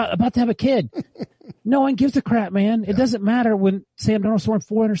about to have a kid. No one gives a crap, man. It doesn't matter when Sam Darnold's throwing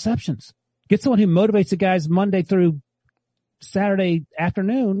 4 interceptions. Get someone who motivates the guys Monday through Saturday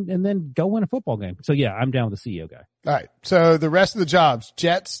afternoon and then go win a football game. So yeah, I'm down with the CEO guy. All right. So the rest of the jobs: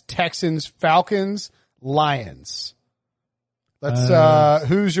 Jets, Texans, Falcons, Lions. Let's,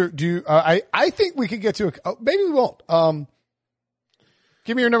 who's your, I think we could get to maybe we won't.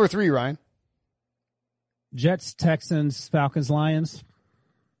 Give me your number 3, Ryan. Jets, Texans, Falcons, Lions.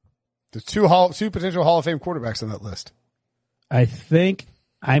 There's two potential Hall of Fame quarterbacks on that list. I think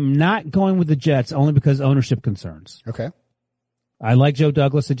I'm not going with the Jets only because ownership concerns. Okay. I like Joe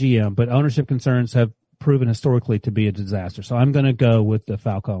Douglas, the GM, but ownership concerns have proven historically to be a disaster. So I'm going to go with the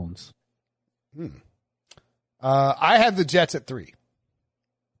Falcons. I have the Jets at 3.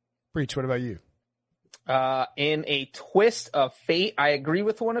 Breach, what about you? In a twist of fate, I agree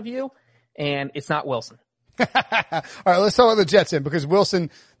with one of you, and it's not Wilson. All right, let's talk about the Jets then, because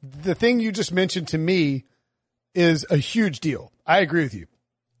Wilson, the thing you just mentioned to me is a huge deal. I agree with you.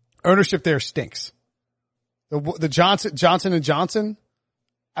 Ownership there stinks. The Johnson & Johnson.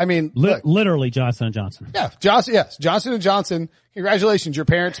 I mean, literally Johnson & Johnson. Yeah, Johnson & Johnson. Congratulations. Your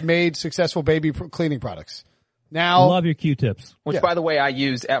parents made successful baby cleaning products. Now, love your Q-tips. Which, by the way, I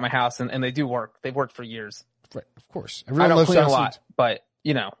use at my house, and they do work. They've worked for years. Right, of course. I don't clean a lot, but,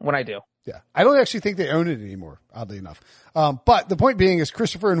 when I do. Yeah. I don't actually think they own it anymore, oddly enough. But the point being is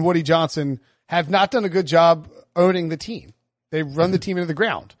Christopher and Woody Johnson have not done a good job owning the team. They run the team into the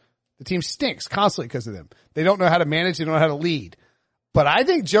ground. The team stinks constantly because of them. They don't know how to manage. They don't know how to lead. But I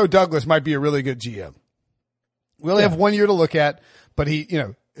think Joe Douglas might be a really good GM. We only have 1 year to look at, but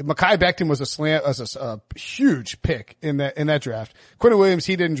Mekhi Becton was a huge pick in that draft. Quentin Williams,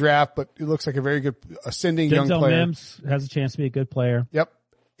 he didn't draft, but he looks like a very good ascending young player. Mims has a chance to be a good player. Yep.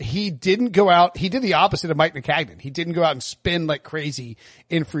 He didn't go out. He did the opposite of Mike Maccagnan. He didn't go out and spend like crazy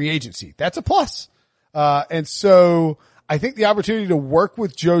in free agency. That's a plus. And so I think the opportunity to work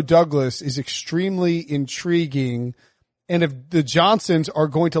with Joe Douglas is extremely intriguing. And if the Johnsons are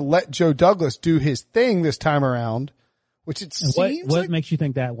going to let Joe Douglas do his thing this time around, which it seems what makes you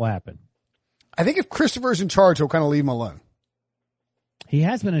think that will happen? I think if Christopher's in charge, he'll kind of leave him alone. He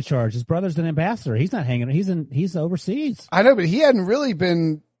has been in charge. His brother's an ambassador. He's not hanging. He's overseas. I know, but he hadn't really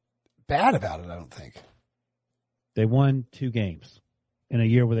been bad about it, I don't think. They won 2 games in a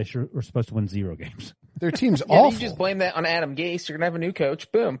year where they were supposed to win 0 games. Their team's awful. You just blame that on Adam Gase. You're going to have a new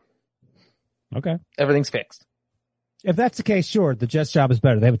coach. Boom. Okay. Everything's fixed. If that's the case, sure, the Jets' job is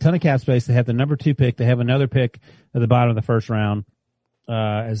better. They have a ton of cap space. They have the number 2 pick. They have another pick at the bottom of the first round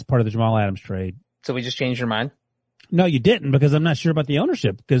as part of the Jamal Adams trade. So we just changed your mind? No, you didn't, because I'm not sure about the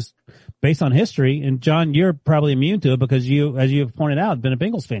ownership, because based on history, and John, you're probably immune to it because you, as you have pointed out, been a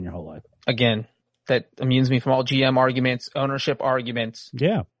Bengals fan your whole life. Again, that immunes me from all GM arguments, ownership arguments.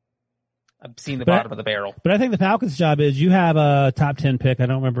 Yeah. I've seen the bottom of the barrel. But I think the Falcons' job is you have a top 10 pick. I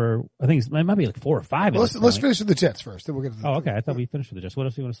don't remember. I think it might be like 4 or 5. Let's finish with the Jets first. Then we'll get to the okay. I thought we finished with the Jets. What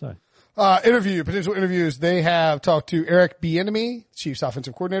else do you want to say? Potential interviews. They have talked to Eric Bieniemy, Chiefs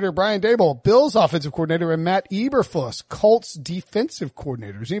offensive coordinator, Brian Daboll, Bills offensive coordinator, and Matt Eberflus, Colts defensive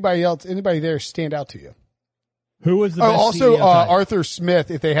coordinators. Anybody there stand out to you? Who was the best also, CEO type? Arthur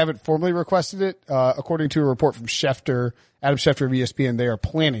Smith, if they haven't formally requested it, according to a report from Adam Schefter of ESPN, they are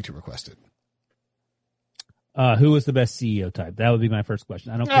planning to request it. Who was the best CEO type? That would be my first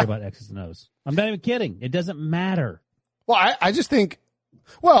question. I don't care about X's and O's. I'm not even kidding. It doesn't matter. Well, I just think,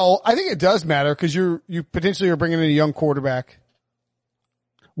 I think it does matter because you potentially are bringing in a young quarterback.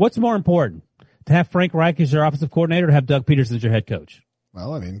 What's more important, to have Frank Reich as your offensive coordinator or to have Doug Peterson as your head coach?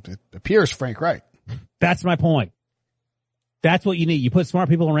 Well, I mean, it appears Frank Reich. That's my point. That's what you need. You put smart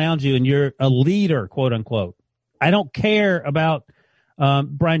people around you and you're a leader, quote unquote. I don't care about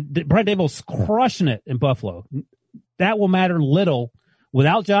Brian Daboll's crushing it in Buffalo. That will matter little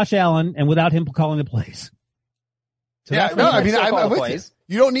without Josh Allen and without him calling the plays. So Yeah, that's no, what I mean, still I'm call with you. plays.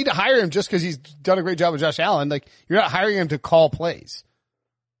 You don't need to hire him just because he's done a great job with Josh Allen. Like, you're not hiring him to call plays.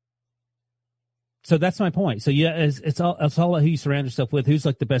 So that's my point. So yeah, it's all who you surround yourself with. Who's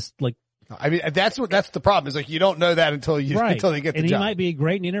like the best, like, I mean, that's the problem is like, you don't know that until they get and the he job. might be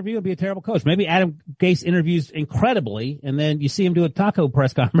great in the interview and be a terrible coach. Maybe Adam Gase interviews incredibly, and then you see him do a taco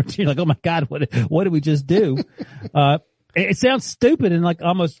press conference. You're like, oh my God, what did we just do? It sounds stupid and like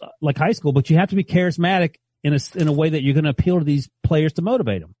almost like high school, but you have to be charismatic in a way that you're going to appeal to these players to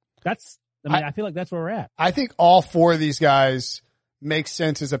motivate them. I feel like that's where we're at. I think all four of these guys make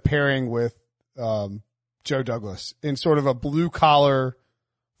sense as a pairing with Joe Douglas in sort of a blue collar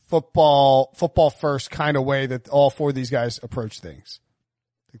football first kind of way that all four of these guys approach things.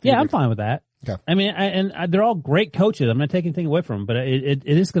 Yeah, I'm fine with that. Okay. I mean, they're all great coaches. I'm not taking anything away from them, but it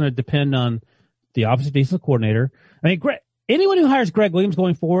is going to depend on the offensive defensive coordinator. I mean, anyone who hires Greg Williams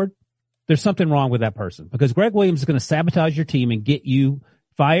going forward, there's something wrong with that person because Greg Williams is going to sabotage your team and get you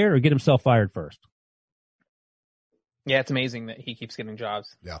fired or get himself fired first. Yeah, it's amazing that he keeps getting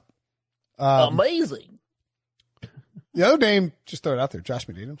jobs. Yeah. Amazing. The other name, just throw it out there, Josh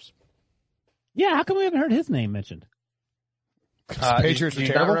McDaniels. Yeah, how come we haven't heard his name mentioned? Patriots do were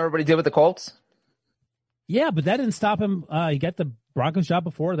you not terrible. remember what he did with the Colts? Yeah, but that didn't stop him. He got the Broncos job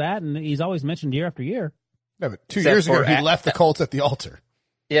before that, and he's always mentioned year after year. No, but 2 Except years ago, for he left the Colts at the altar.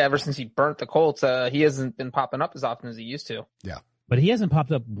 Yeah, ever since he burnt the Colts, he hasn't been popping up as often as he used to. Yeah. But he hasn't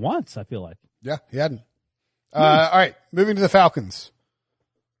popped up once, I feel like. Yeah, he hadn't. All right, moving to the Falcons.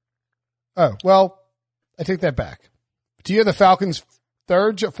 Oh, well, I take that back. Do you have the Falcons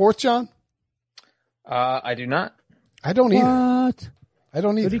fourth, John? I do not. I don't either. What? I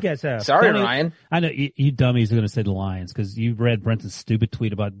don't either. What do you guys have? Sorry, Don't Ryan. I know you dummies are going to say the Lions because you read Brenton's stupid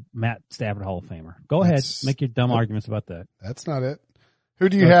tweet about Matt Stafford Hall of Famer. Go ahead, make your dumb arguments about that. That's not it. Who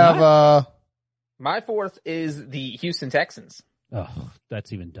do you have? My fourth is the Houston Texans. Oh,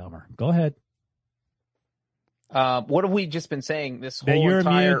 that's even dumber. Go ahead. What have we just been saying this That whole you're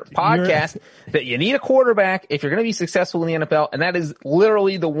entire immune- podcast? That you need a quarterback if you're going to be successful in the NFL, and that is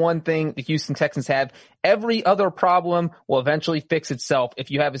literally the one thing the Houston Texans have. Every other problem will eventually fix itself if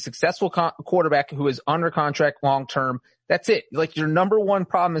you have a successful quarterback who is under contract long term. That's it. Like your number one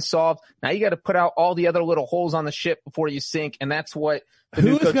problem is solved. Now you got to put out all the other little holes on the ship before you sink, and that's what the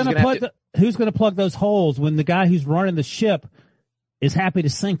new coach is going to have to. Who's going to plug those holes when the guy who's running the ship is happy to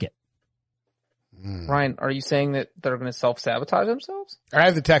sink it? Ryan, are you saying that they're going to self-sabotage themselves? I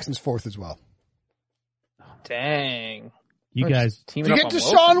have the Texans fourth as well. Dang. You guys. You get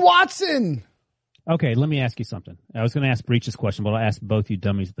Deshaun Watson. Okay, let me ask you something. I was going to ask Breach's question, but I'll ask both you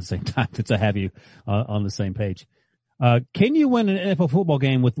dummies at the same time since I have you on the same page. Can you win an NFL football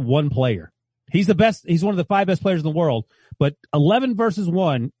game with one player? He's the best. He's one of the 5 best players in the world, but 11 versus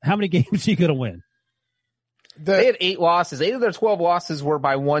 1, how many games are you going to win? They had 8 losses. 8 of their 12 losses were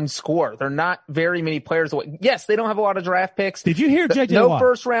by 1 score. They're not very many players away. Yes, they don't have a lot of draft picks. Did you hear JJ No Watt?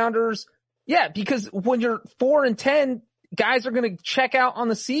 first rounders. Yeah, because when you're 4-10, guys are going to check out on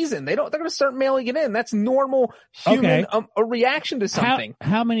the season. They're going to start mailing it in. That's normal human, a reaction to something.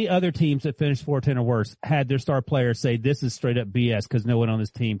 How many other teams that finished 4-10 or worse had their star players say this is straight up BS because no one on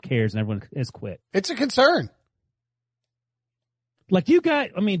this team cares and everyone has quit? It's a concern. Like you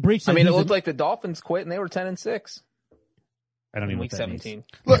got, Breach said it looked like the Dolphins quit and they were 10-6. I don't even know week what that 17.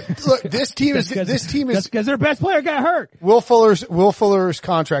 means. Look, this team is that's because their best player got hurt. Will Fuller's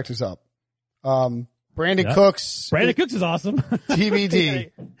contract is up. Brandon Cooks is awesome.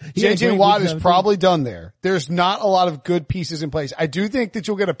 TBD. JJ Watt is probably done there. There's not a lot of good pieces in place. I do think that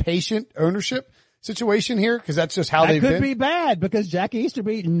you'll get a patient ownership situation here because that's just how they've been. That could be bad because Jack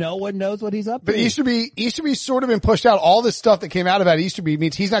Easterby, no one knows what he's up to. But Easterby's sort of been pushed out. All this stuff that came out about Easterby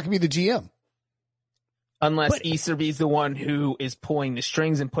means he's not going to be the GM. Unless Easterby's the one who is pulling the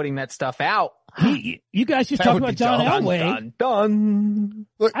strings and putting that stuff out. You guys just talked about John Elway. Done.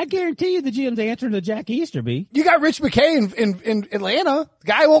 Look, I guarantee you the GM's answering to Jack Easterby. You got Rich McKay in Atlanta. The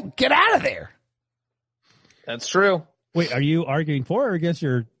guy won't get out of there. That's true. Wait, are you arguing for or against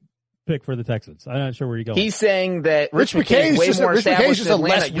your pick for the Texans? I'm not sure where you're going. He's saying that Rich McKay is way more established in Atlanta. Rich McKay is just a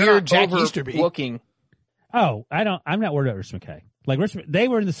less weird Jack Easterby. Looking. Oh, I'm not worried about Rich McKay. Like they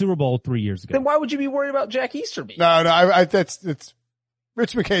were in the Super Bowl 3 years ago. Then why would you be worried about Jack Easterby? No, that's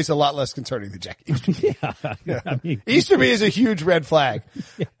Rich McKay's a lot less concerning than Jack Easterby. Yeah. Easterby is a huge red flag.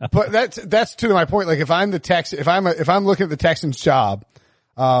 Yeah. But that's to my point. Like if I'm looking at the Texans job,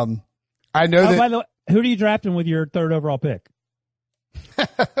 I know that. By the way, who are you drafting with your 3rd overall pick?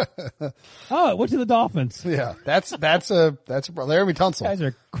 It went to the Dolphins. Yeah, that's a Laramie Tunsil. You guys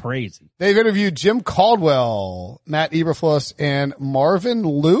are crazy. They've interviewed Jim Caldwell, Matt Eberflus, and Marvin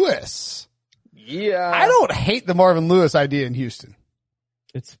Lewis. Yeah. I don't hate the Marvin Lewis idea in Houston.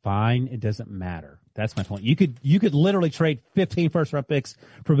 It's fine. It doesn't matter. That's my point. You could literally trade 15 first-round picks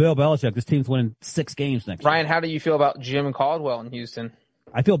for Bill Belichick. This team's winning 6 games next year. Ryan, how do you feel about Jim Caldwell in Houston?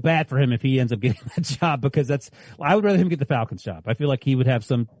 I feel bad for him if he ends up getting that job because I would rather him get the Falcons job. I feel like he would have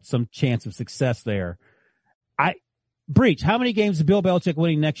some chance of success there. Breach, how many games is Bill Belichick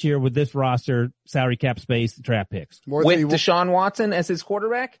winning next year with this roster, salary cap space, draft picks? With Deshaun Watson as his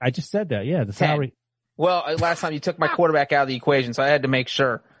quarterback? I just said that. Yeah, the salary. 10. Well, last time you took my quarterback out of the equation, so I had to make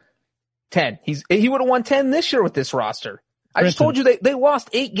sure. 10. He would have won 10 this year with this roster. I just told you they lost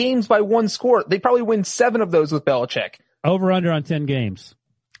 8 games by 1 score. They probably win 7 of those with Belichick. Over under on 10 games.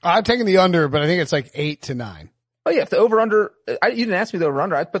 I'm taking the under, but I think it's like 8 to 9. Oh yeah, if the over under, you didn't ask me the over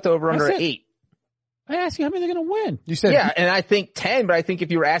under. I'd put the over under at 8. I asked you how many they're going to win. You said yeah, and I think 10, but I think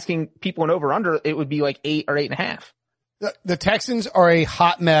if you were asking people an over under, it would be like 8 or 8.5. The Texans are a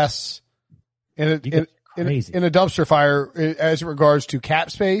hot mess in a dumpster fire as it regards to cap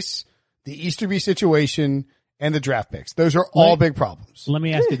space, the Easterby situation, and the draft picks. Those are all big problems. Let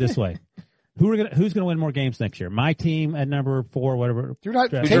me ask you this way. Who's going to win more games next year? My team at number 4, whatever. You're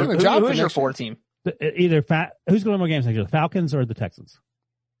not taking a job. Who's your 4 team? Who's going to win more games next year? The Falcons or the Texans?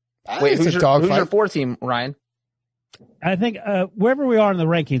 Wait, who's your 4 team, Ryan? I think wherever we are in the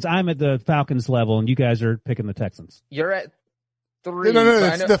rankings, I'm at the Falcons level, and you guys are picking the Texans. You're at 3.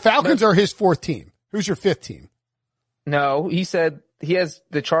 No. The Falcons are his 4th team. Who's your 5th team? No, he said he has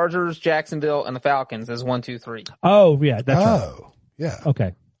the Chargers, Jacksonville, and the Falcons as 1, 2, 3. Oh, yeah, that's right. Oh, yeah.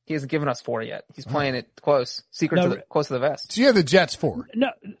 Okay. He hasn't given us 4 yet. He's playing it close. Close to the vest. So you have the Jets 4. No.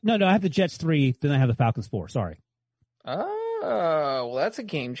 I have the Jets 3, then I have the Falcons 4. Sorry. Oh, well, that's a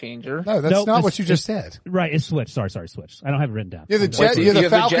game changer. No, that's not what you just said. Right, it's switched. Sorry, switched. I don't have it written down. Yeah, the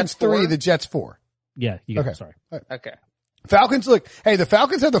Falcons 3, the Jets 4. Yeah, you got okay. it. Sorry. Okay. Falcons, the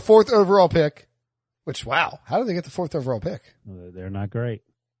Falcons have the 4th overall pick, which, wow, how did they get the 4th overall pick? They're not great.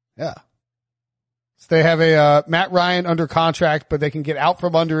 Yeah. So they have a Matt Ryan under contract, but they can get out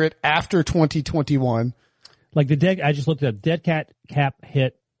from under it after 2021. Like I just looked up dead cap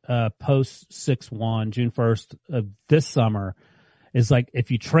hit post 6/1, June 1st of this summer is like,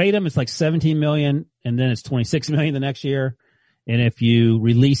 if you trade him, it's like 17 million and then it's 26 million the next year. And if you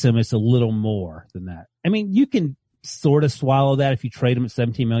release him, it's a little more than that. I mean, you can sort of swallow that if you trade him at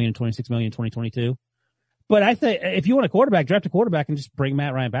 17 million and 26 million in 2022. But I think if you want a quarterback, draft a quarterback and just bring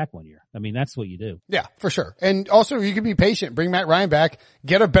Matt Ryan back 1 year. I mean, that's what you do. Yeah, for sure. And also you can be patient, bring Matt Ryan back,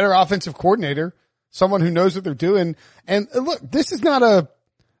 get a better offensive coordinator, someone who knows what they're doing. And look, this is not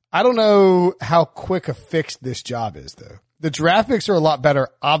I don't know how quick a fix this job is though. The draft picks are a lot better,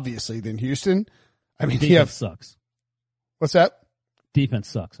 obviously, than Houston. I mean, defense sucks. What's that? Defense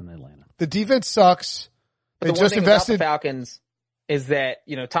sucks in Atlanta. The defense sucks. But the one thing about the Falcons is that,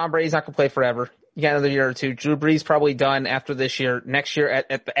 Tom Brady's not going to play forever. You got another year or two. Drew Brees probably done after this year, next year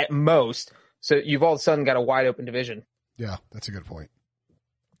at most. So you've all of a sudden got a wide open division. Yeah, that's a good point.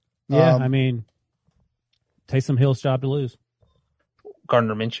 Yeah, I mean, Taysom Hill's job to lose.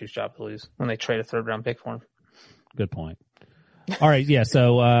 Gardner Minshew's job to lose when they trade a 3rd round pick for him. Good point. All right, yeah.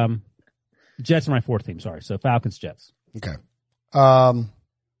 So Jets are my 4th team. Sorry, so Falcons, Jets. Okay.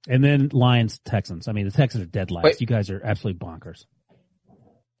 And then Lions, Texans. I mean, the Texans are dead last. Wait. You guys are absolutely bonkers.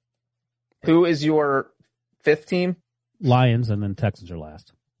 Who is your 5th team? Lions, and then Texans are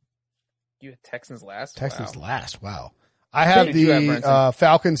last. You had Texans last? Texans last. Wow. I have the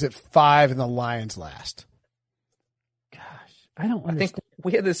Falcons at 5 and the Lions last. Gosh, I don't understand. I think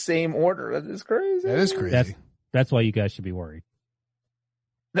we had the same order. That is crazy. That is crazy. That's why you guys should be worried.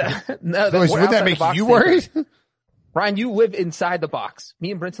 No, would that make you worried? Ryan, you live inside the box.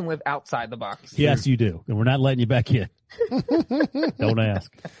 Me and Brinson live outside the box. Yes, you do. And we're not letting you back in. Don't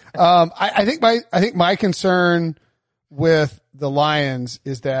ask. I think my concern with the Lions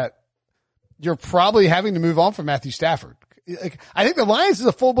is that you're probably having to move on from Matthew Stafford. I think the Lions is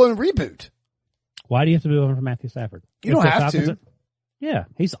a full-blown reboot. Why do you have to move on from Matthew Stafford? You don't have to. Yeah,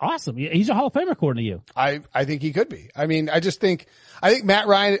 he's awesome. He's a Hall of Famer according to you. I think he could be. I mean, I think Matt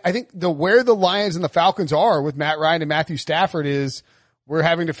Ryan, where the Lions and the Falcons are with Matt Ryan and Matthew Stafford is we're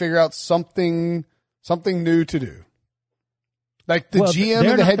having to figure out something new to do. Like the GM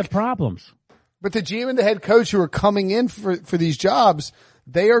and the head problems. But the GM and the head coach who are coming in for these jobs,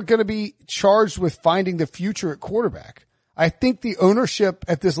 they are going to be charged with finding the future at quarterback. I think the ownership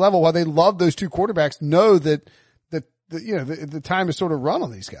at this level, while they love those 2 quarterbacks, know that the time is sort of run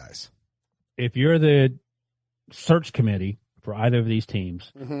on these guys. If you're the search committee for either of these teams,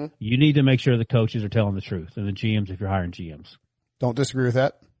 you need to make sure the coaches are telling the truth, and the GMs if you're hiring GMs. Don't disagree with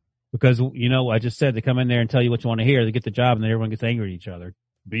that. Because, I just said they come in there and tell you what you want to hear. They get the job and then everyone gets angry at each other.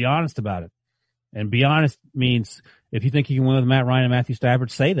 Be honest about it. And be honest means if you think you can win with Matt Ryan and Matthew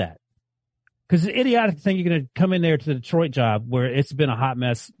Stafford, say that. Because it's idiotic to think you're going to come in there to the Detroit job where it's been a hot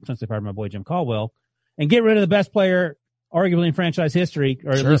mess since they fired my boy Jim Caldwell and get rid of the best player arguably in franchise history,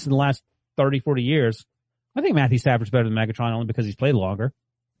 or at least in the last 30, 40 years. I think Matthew Stafford's better than Megatron only because he's played longer.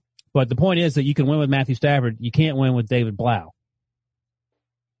 But the point is that you can win with Matthew Stafford. You can't win with David Blau.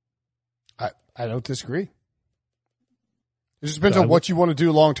 I don't disagree. It just depends on what you want to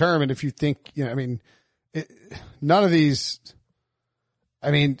do long term. And if you think, none of these,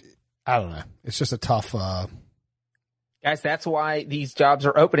 I don't know. It's just a tough, guys, that's why these jobs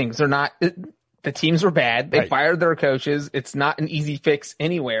are openings. They're not, the teams were bad. They fired their coaches. It's not an easy fix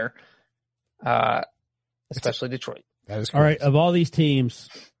anywhere, especially Detroit. That is correct. All right. Of all these teams,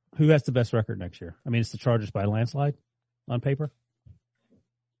 who has the best record next year? It's the Chargers by a landslide on paper.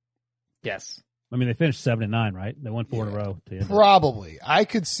 Yes. They finished 7-9, right? They won 4 in a row. Probably. I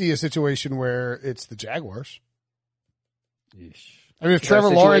could see a situation where it's the Jaguars. Yeesh. If Trevor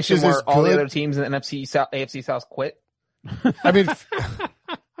Lawrence is as all good, the other teams in the AFC South quit.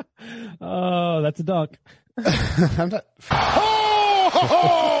 Oh, that's a dunk. I'm not.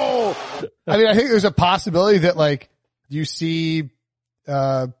 I think there's a possibility that you see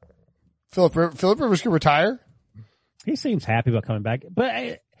Philip Rivers could retire. He seems happy about coming back,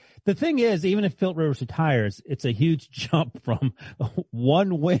 but the thing is, even if Philip Rivers retires, it's a huge jump from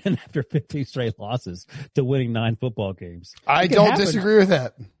one win after 15 straight losses to winning 9 football games. I don't disagree with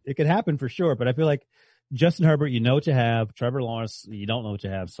that. It could happen for sure, but I feel like Justin Herbert, you know what you have. Trevor Lawrence, you don't know what you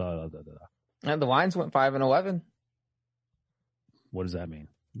have. So, And the Lions went 5-11. What does that mean?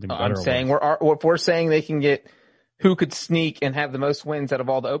 I'm saying we're saying they can get who could sneak and have the most wins out of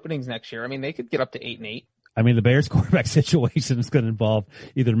all the openings next year. They could get up to 8-8. The Bears quarterback situation is going to involve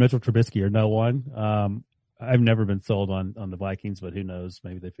either Mitchell Trubisky or no one. I've never been sold on the Vikings, but who knows?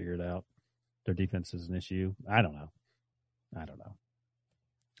 Maybe they figure it out. Their defense is an issue. I don't know.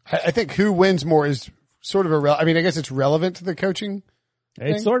 I think who wins more is sort of I guess it's relevant to the coaching.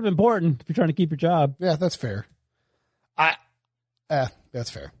 It's thing. sort of important if you're trying to keep your job. Yeah, that's fair. That's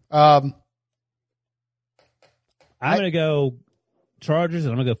fair. I'm going to go Chargers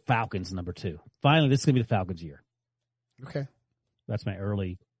and I'm going to go Falcons number 2. Finally, this is going to be the Falcons' year. Okay. That's my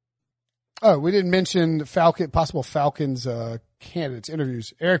early. Oh, we didn't mention possible Falcons candidates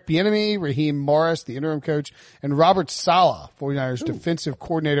interviews. Eric Bieniemy, Raheem Morris, the interim coach, and Robert Saleh, 49ers defensive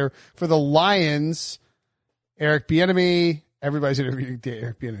coordinator for the Lions. Eric Bieniemy, everybody's interviewing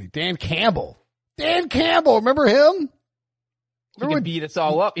Eric Bieniemy. Dan Campbell, remember him? He could beat us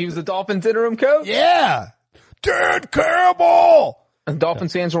all up. He was the Dolphins interim coach. Yeah. Dan Campbell. And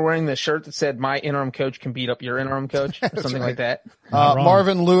Dolphins fans were wearing the shirt that said, "My interim coach can beat up your interim coach," or something like that.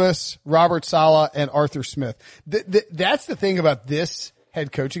 Marvin Lewis, Robert Saleh, and Arthur Smith. That's the thing about this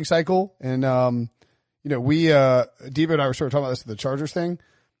head coaching cycle. And, we, Debo and I were sort of talking about this at the Chargers thing.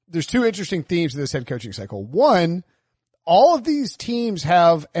 There's 2 interesting themes to this head coaching cycle. One, all of these teams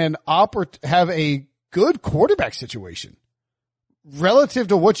have have a good quarterback situation relative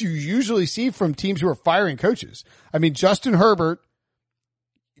to what you usually see from teams who are firing coaches. Justin Herbert,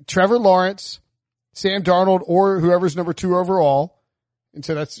 Trevor Lawrence, Sam Darnold, or whoever's number 2 overall. And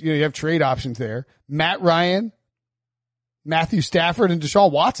so that's, you have trade options there. Matt Ryan, Matthew Stafford, and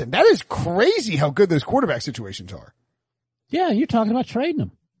Deshaun Watson. That is crazy how good those quarterback situations are. Yeah, you're talking about trading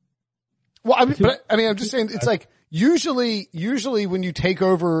them. Well, I'm just saying it's usually when you take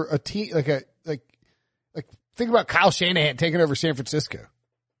over a team, think about Kyle Shanahan taking over San Francisco.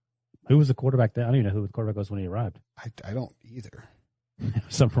 Who was the quarterback then? I don't even know who the quarterback was when he arrived. I don't either.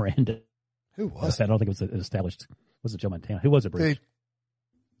 Some random. Who was? I don't think it was established. Was it Joe Montana? Who was it, Bruce?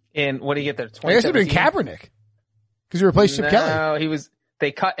 And what did he get there? I guess it would have been Kaepernick because he replaced Chip Kelly. No, he was.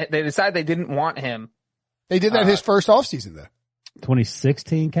 They decided they didn't want him. They did that his first offseason though.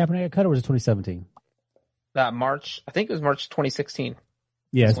 2016 Kaepernick got cut, or was it 2017? March. I think it was March 2016.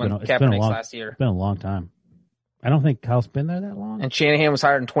 Yeah, it's been last year. It's been a long time. I don't think Kyle's been there that long. And Shanahan was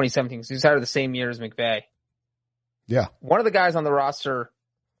hired in 2017. So he was hired the same year as McVay. Yeah. One of the guys on the roster,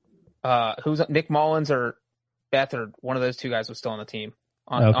 who's Nick Mullins or Beathard, one of those 2 guys was still on the team,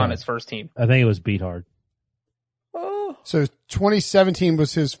 on his first team. I think it was Beathard. Oh. So 2017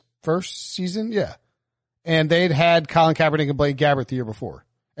 was his first season? Yeah. And they'd had Colin Kaepernick and Blaine Gabbert the year before.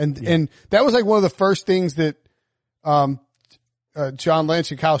 And that was one of the first things that John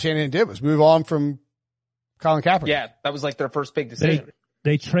Lynch and Kyle Shanahan did was move on from Colin Kaepernick. Yeah, that was their first big decision.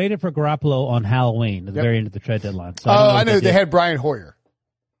 They traded for Garoppolo on Halloween at the very end of the trade deadline. So I know. They had Brian Hoyer.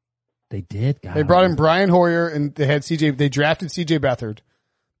 They did? God, they brought in Brian Hoyer and they had they drafted CJ Beathard.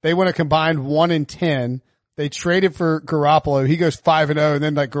 They went a combined 1-10. They traded for Garoppolo. He goes 5-0, and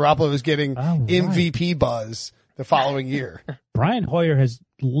then like Garoppolo was getting MVP buzz the following year. Brian Hoyer has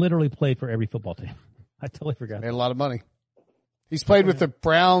literally played for every football team. I totally forgot. Made a lot of money. He's played with the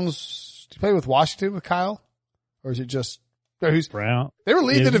Browns. Did he play with Washington with Kyle? Or is it just who's Brown? They were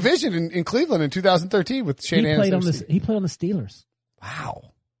leading the division in Cleveland in 2013 with Shane Anderson. He played on the Steelers.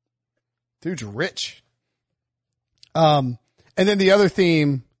 Wow. Dude's rich. And then the other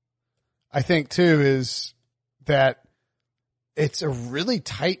theme, I think too, is that it's a really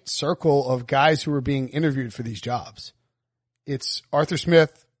tight circle of guys who are being interviewed for these jobs. It's Arthur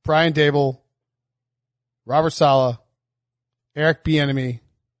Smith, Brian Dable, Robert Saleh, Eric Bieniemy,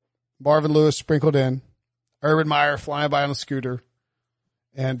 Marvin Lewis sprinkled in, Urban Meyer flying by on a scooter,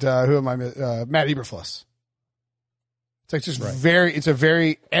 and Matt Eberflus. It's like just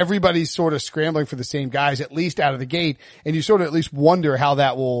everybody's sort of scrambling for the same guys, at least out of the gate, and you sort of at least wonder how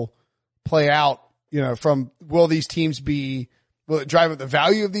that will play out, will these teams will it drive up the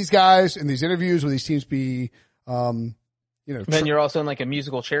value of these guys in these interviews? Will these teams be, then you're also in like a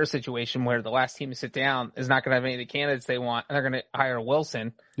musical chair situation where the last team to sit down is not going to have any of the candidates they want, and they're going to hire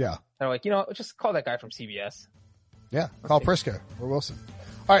Wilson. Yeah. They're like, just call that guy from CBS. Yeah. Call Prisco or Wilson.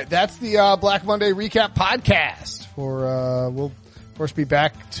 All right. That's the Black Monday recap podcast we'll of course be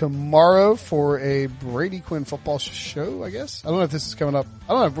back tomorrow for a Brady Quinn football show, I guess. I don't know if this is coming up.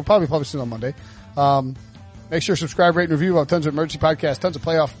 I don't know. We'll probably publish it on Monday. Make sure to subscribe, rate, and review. We'll have tons of emergency podcasts, tons of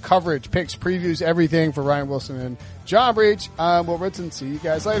playoff coverage, picks, previews, everything for Ryan Wilson and John Breach. I'm Will Ritson. See you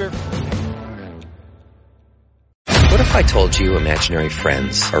guys later. What if I told you imaginary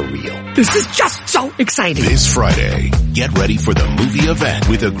friends are real? This is just so exciting. This Friday, get ready for the movie event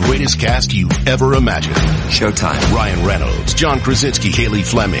with the greatest cast you've ever imagined. Showtime. Ryan Reynolds, John Krasinski, Haley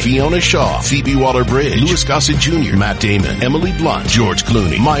Fleming, Fiona Shaw, Phoebe Waller-Bridge, Louis Gossett Jr., Matt Damon, Emily Blunt, George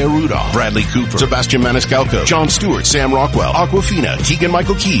Clooney, Maya Rudolph, Bradley Cooper, Sebastian Maniscalco, Jon Stewart, Sam Rockwell, Awkwafina,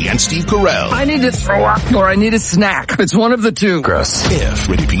 Keegan-Michael Key, and Steve Carell. I need to throw up or I need a snack. It's one of the two. Gross. If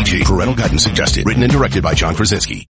rated PG. Parental guidance suggested. Written and directed by John Krasinski.